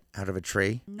cat out of a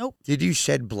tree? Nope. Did you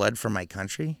shed blood for my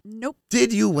country? Nope.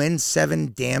 Did you win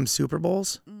 7 damn Super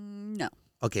Bowls? No.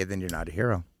 Okay, then you're not a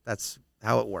hero. That's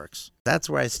how it works. That's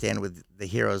where I stand with the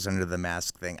Heroes Under the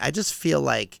Mask thing. I just feel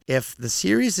like if the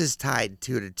series is tied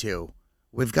 2-2,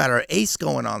 we've got our ace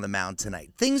going on the mound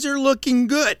tonight. Things are looking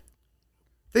good.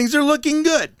 Things are looking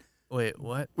good. Wait,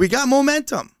 what? We got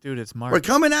momentum. Dude, it's March. We're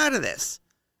coming out of this.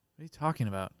 What are you talking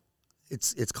about?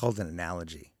 It's called an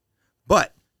analogy.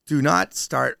 But do not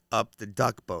start up the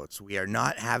duck boats. We are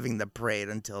not having the parade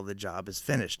until the job is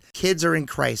finished. Kids are in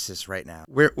crisis right now.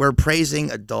 We're praising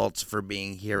adults for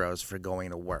being heroes for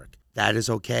going to work. That is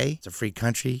okay. It's a free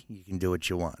country. You can do what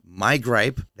you want. My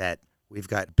gripe that we've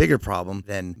got a bigger problem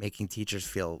than making teachers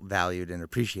feel valued and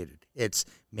appreciated. It's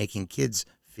making kids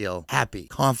feel happy,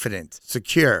 confident,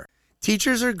 secure.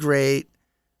 Teachers are great.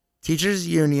 Teachers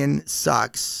union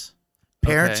sucks.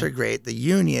 Parents Okay. are great. The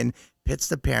union pits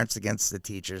the parents against the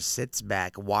teachers, sits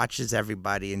back, watches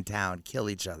everybody in town kill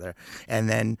each other, and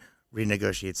then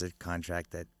renegotiates a contract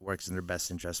that works in their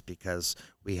best interest because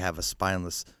we have a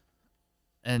spineless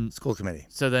And school committee.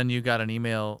 so then you got an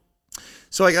email.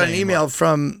 So I got an Saying email what?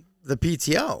 from the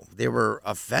PTO. They were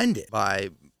offended by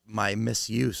my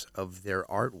misuse of their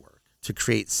artwork to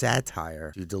create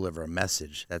satire to deliver a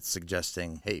message that's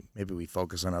suggesting, hey, maybe we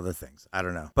focus on other things. I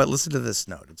don't know. But listen to this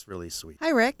note. It's really sweet. Hi,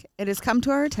 Rick. It has come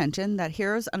to our attention that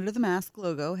Heroes Under the Mask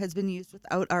logo has been used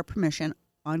without our permission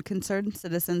on Concerned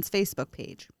Citizens' Facebook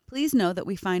page. Please know that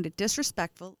we find it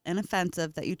disrespectful and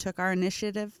offensive that you took our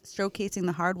initiative showcasing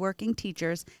the hardworking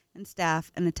teachers and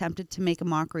staff and attempted to make a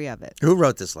mockery of it. Who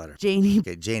wrote this letter? Janie,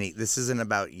 Okay, Janie, this isn't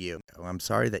about you. I'm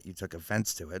sorry that you took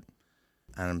offense to it,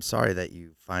 and I'm sorry that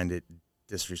you find it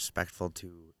disrespectful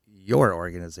to your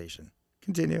organization.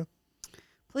 Continue.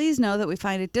 please know that we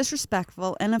find it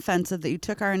disrespectful and offensive that you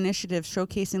took our initiative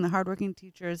showcasing the hardworking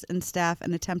teachers and staff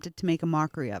and attempted to make a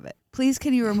mockery of it. Please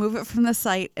can you remove it from the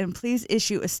site and please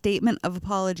issue a statement of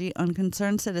apology on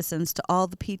Concerned Citizens to all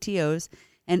the PTOs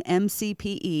and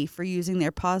MCPE for using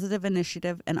their positive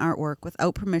initiative and artwork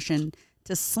without permission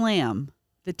to slam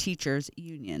the teachers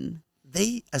union.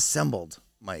 They assembled,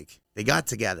 Mike. They got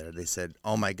together. They said,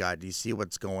 oh my God, do you see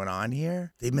what's going on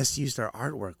here? They misused our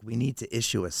artwork. We need to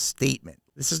issue a statement.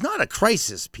 This is not a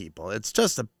crisis, people. It's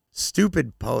just a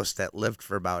stupid post that lived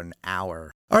for about an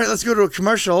hour. All right, let's go to a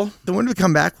commercial. Then when we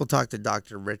come back, we'll talk to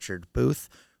Dr. Richard Booth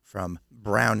from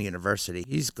Brown University.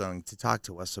 He's going to talk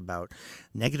to us about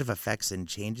negative effects and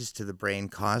changes to the brain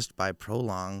caused by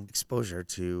prolonged exposure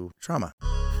to trauma.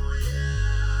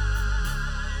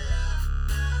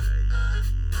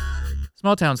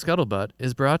 Small Town Scuttlebutt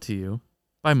is brought to you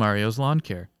by Mario's Lawn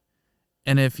Care.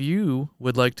 And if you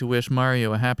would like to wish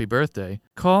Mario a happy birthday,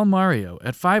 call Mario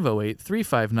at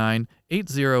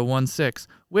 508-359-8016,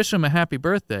 wish him a happy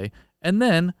birthday, and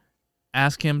then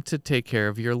ask him to take care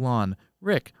of your lawn.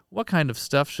 Rick, what kind of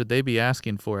stuff should they be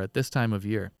asking for at this time of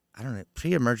year? I don't know,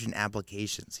 pre-emergent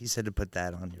applications. He said to put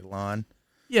that on your lawn.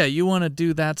 Yeah, you want to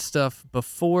do that stuff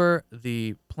before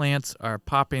the plants are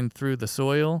popping through the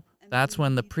soil. That's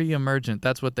when the pre-emergent,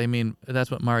 that's what they mean.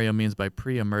 That's what Mario means by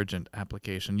pre-emergent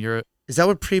application. Is that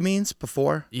what pre means?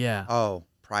 Before? Yeah. Oh,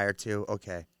 prior to?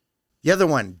 Okay. The other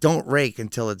one, don't rake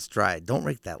until it's dry. Don't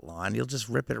rake that lawn. You'll just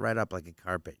rip it right up like a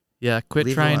carpet. Yeah, quit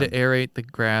Leave it trying to alone. aerate the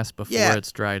grass before Yeah.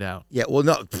 it's dried out. Yeah, well,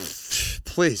 no,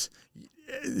 please.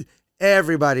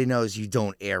 Everybody knows you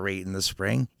don't aerate in the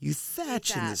spring. You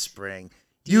thatch in the Dethatch. spring.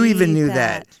 You even knew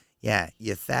that. Dethatch. Yeah,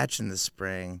 you thatch in the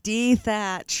spring.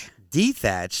 Dethatch.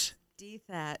 Dethatch?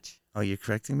 Dethatch. Oh, you're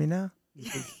correcting me now?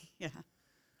 Yeah.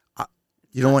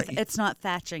 You don't want... It's not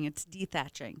thatching, it's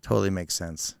dethatching. Totally makes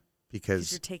sense.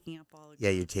 Because you're Because, taking up all the yeah,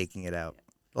 you're taking it out.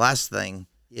 Last thing,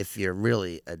 if you're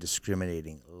really a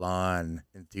discriminating lawn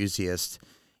enthusiast,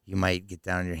 you might get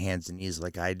down on your hands and knees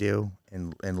like I do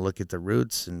and look at the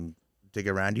roots and dig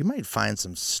around. You might find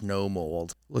some snow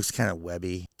mold. Looks kind of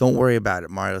webby. Don't worry about it.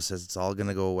 Mario says it's all going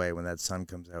to go away when that sun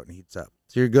comes out and heats up.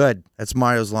 So you're good. That's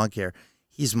Mario's Lawn Care.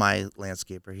 He's my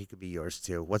landscaper. He could be yours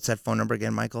too. What's that phone number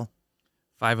again, Michael?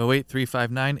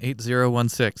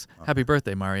 508-359-8016. Happy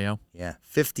birthday, Mario. Yeah,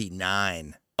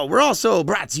 59. We're also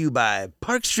brought to you by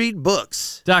Park Street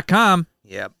Books. .com.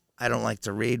 Yep. I don't like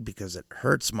to read because it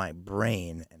hurts my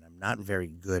brain and I'm not very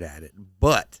good at it.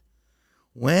 But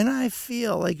when I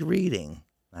feel like reading,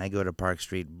 I go to Park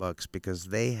Street Books because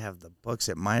they have the books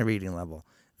at my reading level.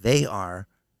 They are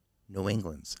New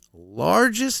England's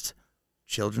largest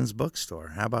children's bookstore.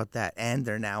 How about that? And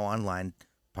they're now online,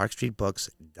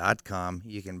 parkstreetbooks.com.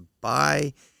 You can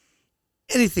buy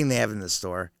anything they have in the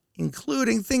store,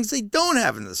 including things they don't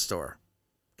have in the store,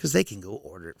 because they can go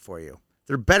order it for you.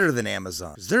 They're better than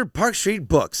Amazon because they're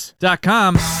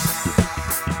parkstreetbooks.com.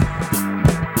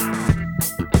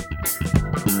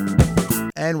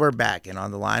 And we're back, and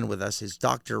on the line with us is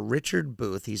Dr. Richard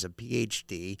Booth. He's a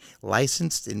PhD,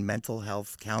 licensed in mental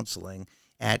health counseling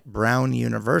at Brown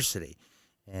University.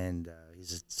 And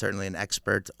he's certainly an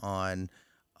expert on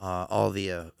all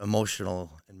the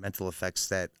emotional and mental effects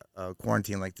that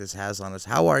quarantine like this has on us.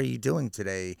 How are you doing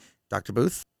today, Dr.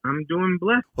 Booth? I'm doing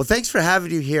blessed. Well, thanks for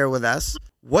having you here with us.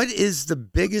 What is the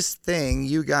biggest thing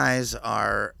you guys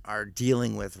are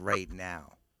dealing with right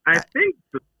now? I think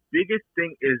the biggest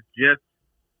thing is just,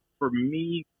 for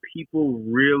me, people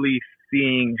really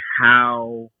seeing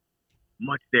how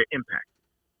much they're impacted.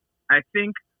 I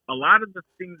think a lot of the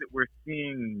things that we're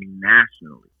seeing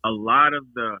nationally, a lot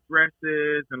of the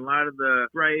stresses and a lot of the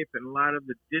strife and a lot of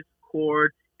the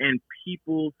discord and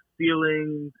people's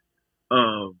feelings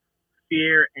of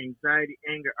fear, anxiety,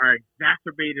 anger are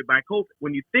exacerbated by COVID.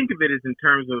 When you think of it as in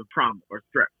terms of trauma or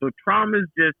stress. So trauma is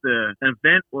just an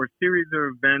event or series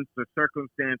of events or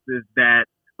circumstances that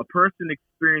a person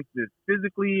experiences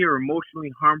physically or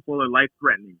emotionally harmful or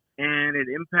life-threatening. And it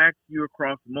impacts you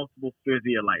across multiple spheres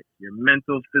of your life, your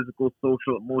mental, physical,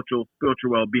 social, emotional,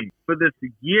 spiritual well-being. For this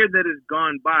year that has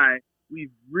gone by,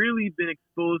 we've really been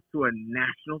exposed to a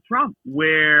national trauma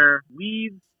where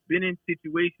we've been in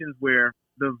situations where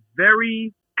the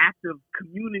very act of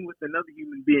communing with another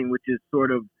human being, which is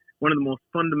sort of one of the most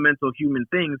fundamental human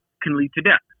things, can lead to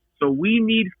death. So we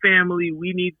need family,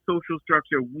 we need social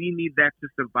structure, we need that to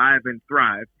survive and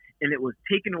thrive. And it was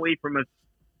taken away from us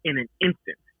in an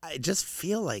instant. I just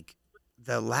feel like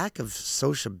the lack of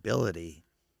sociability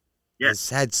Yes.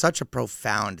 has had such a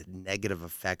profound negative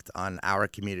effect on our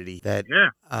community that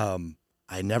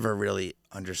I never really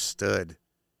understood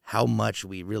how much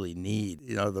we really need,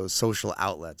 those social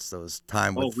outlets, those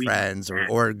time with friends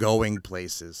or going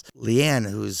places. Leanne,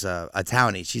 who's a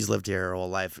townie, she's lived here her whole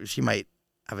life. She might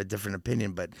have a different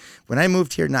opinion, but when I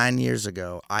moved here 9 years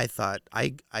ago, I thought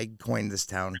I coined this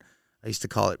town. I used to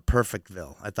call it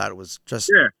Perfectville. I thought it was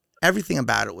just everything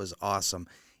about it was awesome.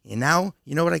 And now,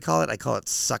 you know what I call it? I call it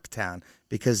Sucktown,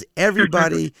 because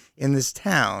everybody in this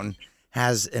town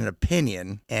has an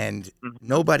opinion, and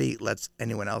nobody lets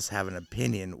anyone else have an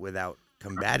opinion without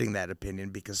combating that opinion,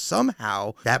 because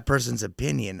somehow that person's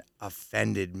opinion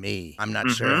offended me. I'm not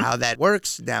sure how that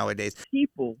works nowadays.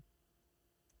 People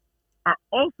are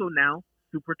also now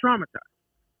super traumatized.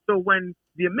 So when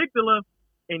the amygdala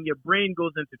and your brain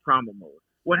goes into trauma mode,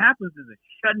 what happens is a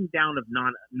shutting down of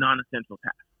non-essential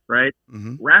tasks, right?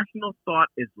 Rational thought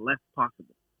is less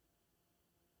possible.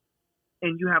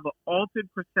 And you have an altered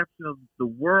perception of the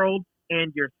world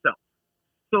and yourself.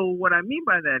 So what I mean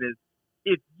by that is,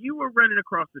 if you were running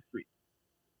across the street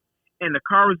and the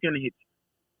car was going to hit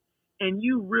you, and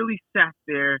you really sat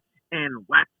there and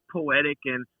waxed poetic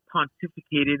and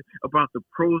pontificated about the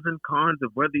pros and cons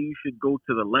of whether you should go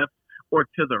to the left or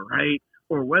to the right,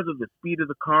 or whether the speed of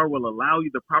the car will allow you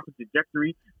the proper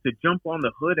trajectory to jump on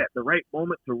the hood at the right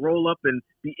moment to roll up and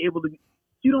be able to...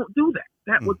 You don't do that.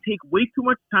 That would take way too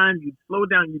much time. You'd slow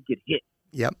down. You'd get hit.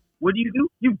 Yep. What do?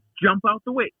 You jump out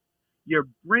the way. Your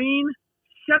brain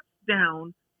shuts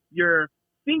down your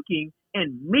thinking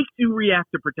and makes you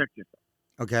react to protect yourself.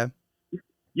 Okay.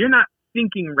 You're not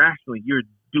thinking rationally. You're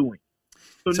doing.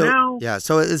 So now... Yeah,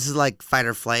 so this is like fight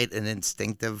or flight and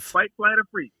instinctive... Fight, flight, or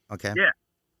freeze. Okay. Yeah.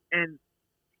 And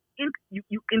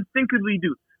you instinctively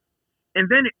do. And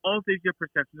then it alters your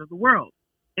perception of the world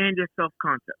and your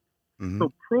self-concept.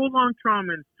 So prolonged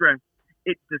trauma and stress,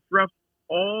 it disrupts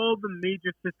all the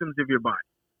major systems of your body,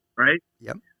 right?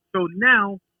 Yep. So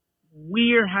now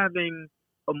we're having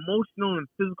emotional and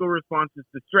physical responses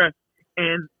to stress,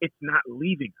 and it's not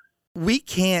leaving us. We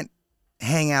can't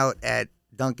hang out at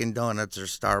Dunkin' Donuts or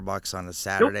Starbucks on a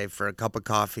Saturday for a cup of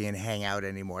coffee and hang out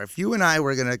anymore. If you and I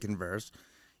were going to converse,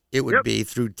 it would be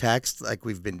through text like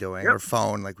we've been doing, or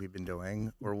phone like we've been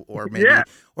doing, or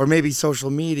maybe social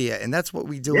media, and that's what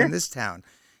we do in this town.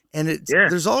 And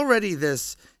there's already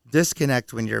this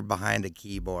disconnect when you're behind a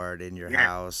keyboard in your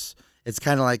house. It's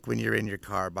kind of like when you're in your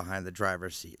car behind the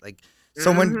driver's seat. Like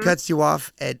Someone Mhm. cuts you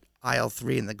off at aisle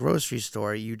 3 in the grocery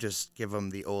store, you just give them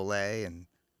the ole and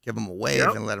give them a wave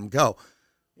Yep. and let them go.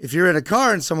 If you're in a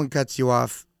car and someone cuts you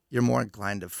off, you're more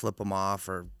inclined to flip them off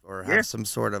or Yeah. have some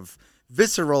sort of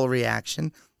visceral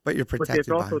reaction, but you're But there's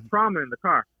protected also by. trauma in the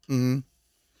car. Mm-hmm.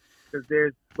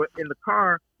 But in the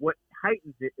car, what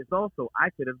heightens it is also I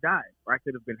could have died or I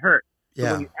could have been hurt. So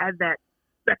Yeah. when you add that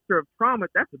specter of trauma,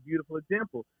 that's a beautiful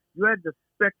example. You add the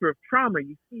specter of trauma,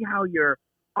 you see how your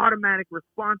automatic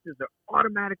responses are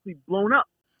automatically blown up,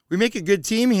 We make a good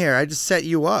team here. I just set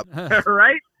you up.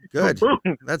 right? Good. So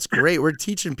boom. That's great. We're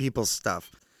teaching people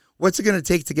stuff. What's it going to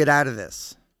take to get out of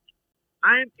this?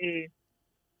 I'm a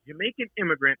Jamaican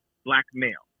immigrant black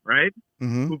male, right?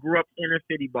 Mm-hmm. Who grew up inner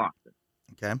city Boston,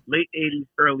 Okay. late 80s,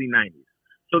 early 90s.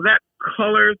 So that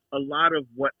colors a lot of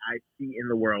what I see in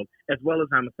the world, as well as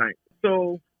I'm a scientist.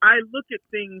 So I look at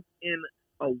things in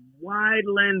a wide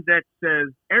lens that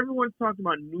says everyone's talking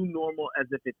about new normal as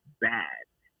if it's bad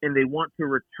and they want to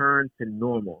return to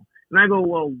normal. And I go,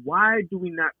 well, why do we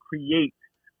not create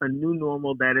a new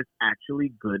normal that is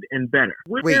actually good and better?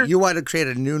 Wait, you want to create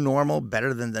a new normal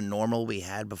better than the normal we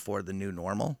had before the new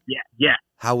normal? Yeah.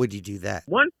 How would you do that?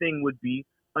 One thing would be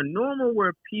a normal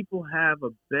where people have a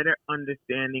better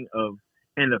understanding of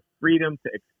and a freedom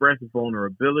to express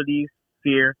vulnerabilities,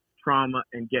 fear, trauma,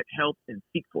 and get help and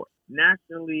seek for it.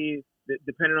 Nationally,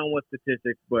 depending on what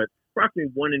statistics, but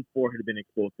approximately 1 in 4 had been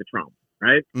exposed to trauma,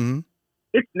 right? Mm-hmm.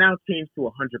 It's now changed to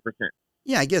 100%.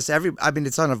 Yeah, I guess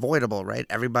it's unavoidable, right?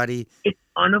 Everybody. It's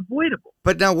unavoidable.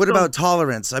 But now what So- about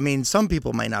tolerance? I mean, some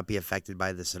people might not be affected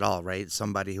by this at all, right?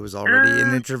 Somebody who is already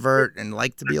an introvert and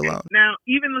like to be alone. Now,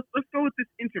 even let's go with this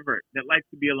introvert that likes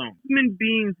to be alone. Human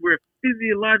beings were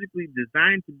physiologically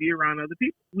designed to be around other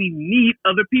people. We need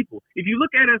other people. If you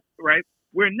look at us, right,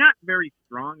 we're not very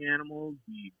strong animals.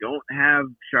 We don't have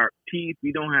sharp teeth.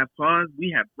 We don't have claws.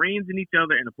 We have brains in each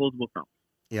other and opposable thumbs.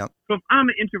 Yep. So if I'm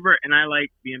an introvert and I like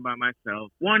being by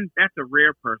myself, 1, that's a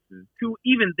rare person. 2,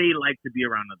 even they like to be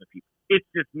around other people. It's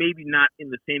just maybe not in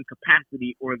the same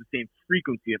capacity or the same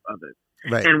frequency of others.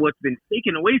 Right. And what's been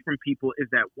taken away from people is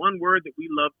that one word that we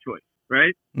love, choice,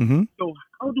 right? Mm-hmm. So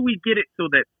how do we get it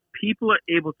so that people are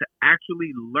able to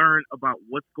actually learn about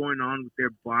what's going on with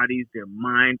their bodies, their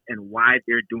minds, and why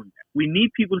they're doing that? We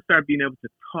need people to start being able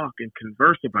to talk and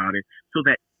converse about it so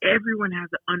that everyone has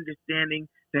an understanding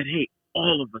that, hey,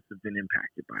 all of us have been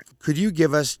impacted by it. Could you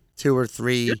give us 2 or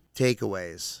 3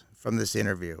 takeaways from this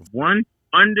interview? 1,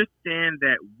 understand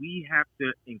that we have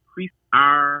to increase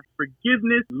our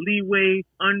forgiveness, leeway,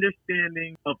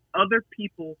 understanding of other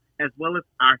people as well as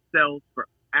ourselves for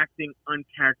acting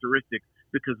uncharacteristic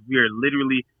because we are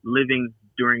literally living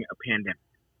during a pandemic.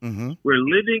 Mm-hmm. We're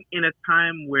living in a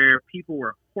time where people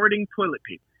were hoarding toilet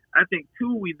paper. I think,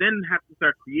 2, we then have to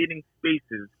start creating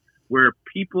spaces where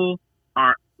people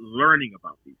are learning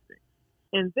about these things.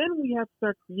 And then we have to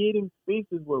start creating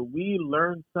spaces where we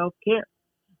learn self-care,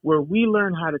 where we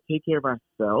learn how to take care of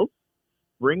ourselves,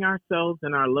 bring ourselves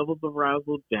and our levels of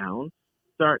arousal down,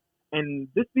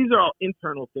 these are all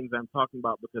internal things I'm talking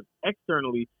about because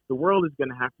externally, the world is going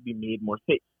to have to be made more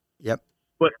safe. Yep.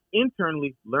 But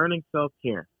internally, learning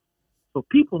self-care. So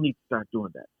people need to start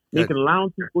doing that. Good. Making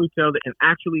allowances for each other and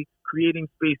actually creating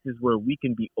spaces where we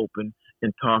can be open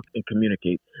and talk and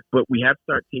communicate. But we have to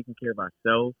start taking care of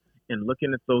ourselves and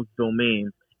looking at those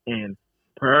domains and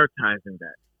prioritizing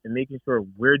that and making sure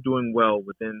we're doing well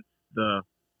within the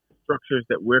structures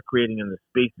that we're creating in the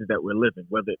spaces that we're living,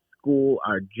 whether it's school,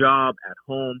 our job, at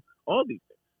home, all these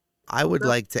things. I would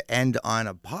like to end on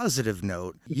a positive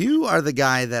note. You are the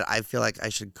guy that I feel like I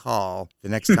should call the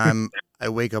next time I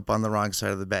wake up on the wrong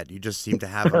side of the bed. You just seem to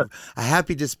have a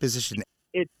happy disposition.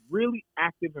 It's really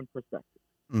active in perspective.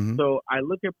 Mm-hmm. So I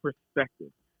look at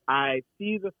perspective. I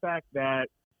see the fact that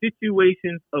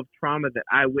situations of trauma that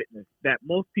I witnessed that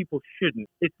most people shouldn't,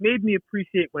 it's made me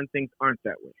appreciate when things aren't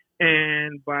that way.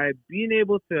 And by being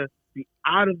able to be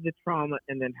out of the trauma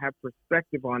and then have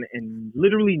perspective on it and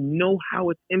literally know how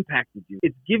it's impacted you,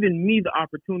 it's given me the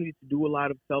opportunity to do a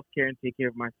lot of self-care and take care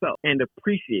of myself and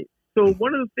appreciate. So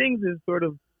one of the things is sort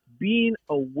of being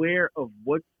aware of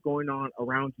what's going on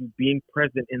around you, being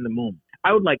present in the moment.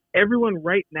 I would like everyone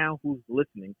right now who's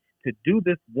listening to do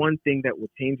this one thing that will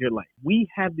change your life. We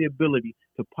have the ability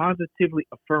to positively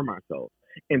affirm ourselves.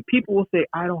 And people will say,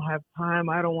 I don't have time.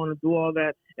 I don't want to do all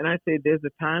that. And I say there's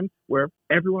a time where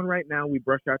everyone right now, we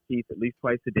brush our teeth at least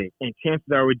twice a day. And chances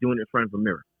are we're doing it in front of a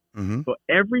mirror. Mm-hmm. So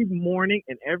every morning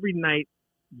and every night,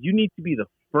 you need to be the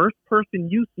first person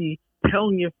you see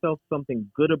telling yourself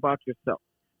something good about yourself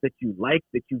that you like,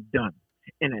 that you've done.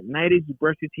 And at night, as you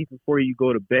brush your teeth before you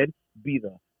go to bed, be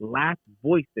the last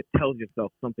voice that tells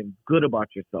yourself something good about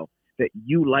yourself that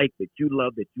you like, that you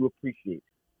love, that you appreciate.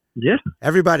 Yeah.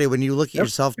 Everybody, when you look at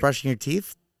yourself brushing your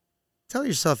teeth, tell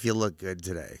yourself you look good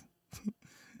today.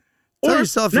 Tell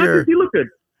yourself not you're. just you look good,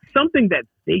 something that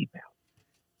they value.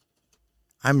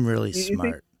 I'm really You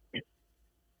smart.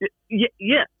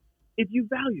 Yeah. If you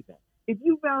value that, if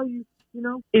you value,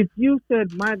 if you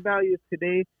said my value is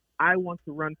today, I want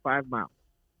to run 5 miles,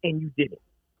 and you did it,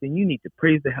 then you need to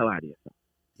praise the hell out of yourself.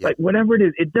 Yep. Like whatever it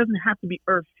is, it doesn't have to be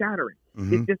earth shattering.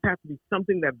 Mhm. It just has to be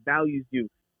something that values you.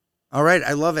 All right,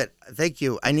 I love it. Thank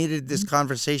you. I needed this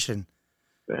conversation.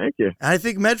 Thank you. And I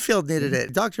think Medfield needed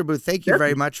it. Dr. Booth, thank you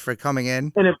very much for coming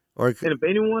in. And if Or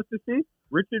anyone wants to see,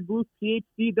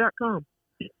 RichardBoothPhD.com.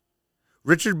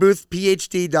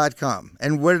 RichardBoothPhD.com.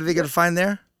 And what are they going to find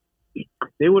there?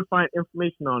 They would find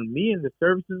information on me and the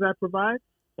services I provide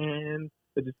and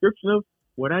the description of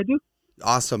what I do.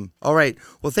 Awesome. All right.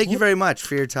 Well, thank you very much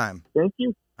for your time. Thank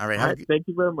you. All right. All right. Thank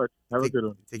you very much. Have a good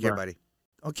one. Take care, Bye. buddy.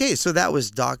 Okay, so that was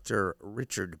Dr.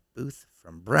 Richard Booth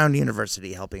from Brown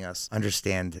University helping us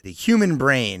understand the human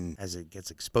brain as it gets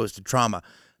exposed to trauma.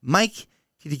 Mike,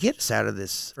 could you get us out of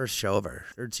this first show of our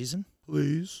 3rd season,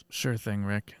 please? Sure thing,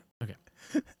 Rick. Okay.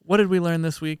 What did we learn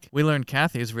this week? We learned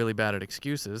Kathy is really bad at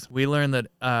excuses. We learned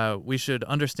that we should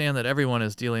understand that everyone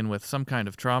is dealing with some kind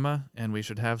of trauma, and we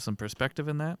should have some perspective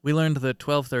in that. We learned that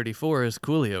 12:34 is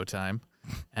Coolio time,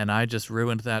 and I just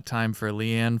ruined that time for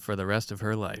Leanne for the rest of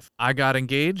her life. I got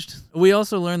engaged. We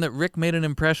also learned that Rick made an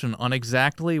impression on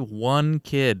exactly one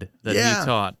kid that he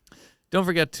taught. Don't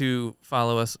forget to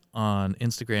follow us on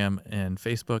Instagram and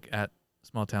Facebook at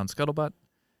Small Town Scuttlebutt.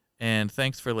 And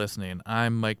thanks for listening.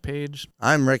 I'm Mike Page.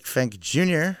 I'm Rick Fink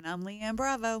Jr. And I'm Leanne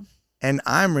Bravo. And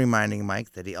I'm reminding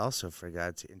Mike that he also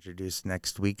forgot to introduce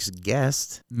next week's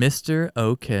guest, Mr.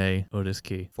 OK Otis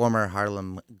Key. former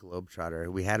Harlem Globetrotter.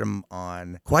 We had him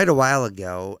on quite a while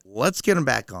ago. Let's get him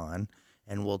back on,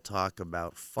 and we'll talk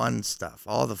about fun stuff,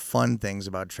 all the fun things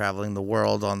about traveling the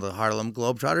world on the Harlem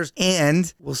Globetrotters.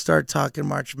 And we'll start talking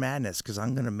March Madness, because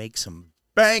I'm going to make some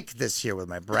bank this year with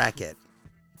my bracket.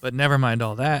 But never mind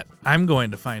all that. I'm going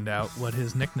to find out what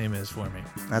his nickname is for me.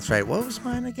 That's right. What was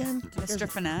mine again? Mr.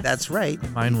 Finesse. That's right.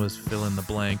 Mine was fill in the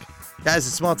blank. Guys,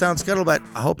 it's Small Town Scuttlebutt.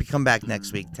 I hope you come back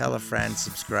next week. Tell a friend,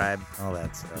 subscribe, all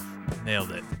that stuff. Nailed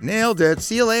it. Nailed it.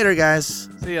 See you later, guys.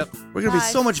 See ya. We're going to be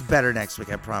Bye. so much better next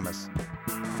week, I promise.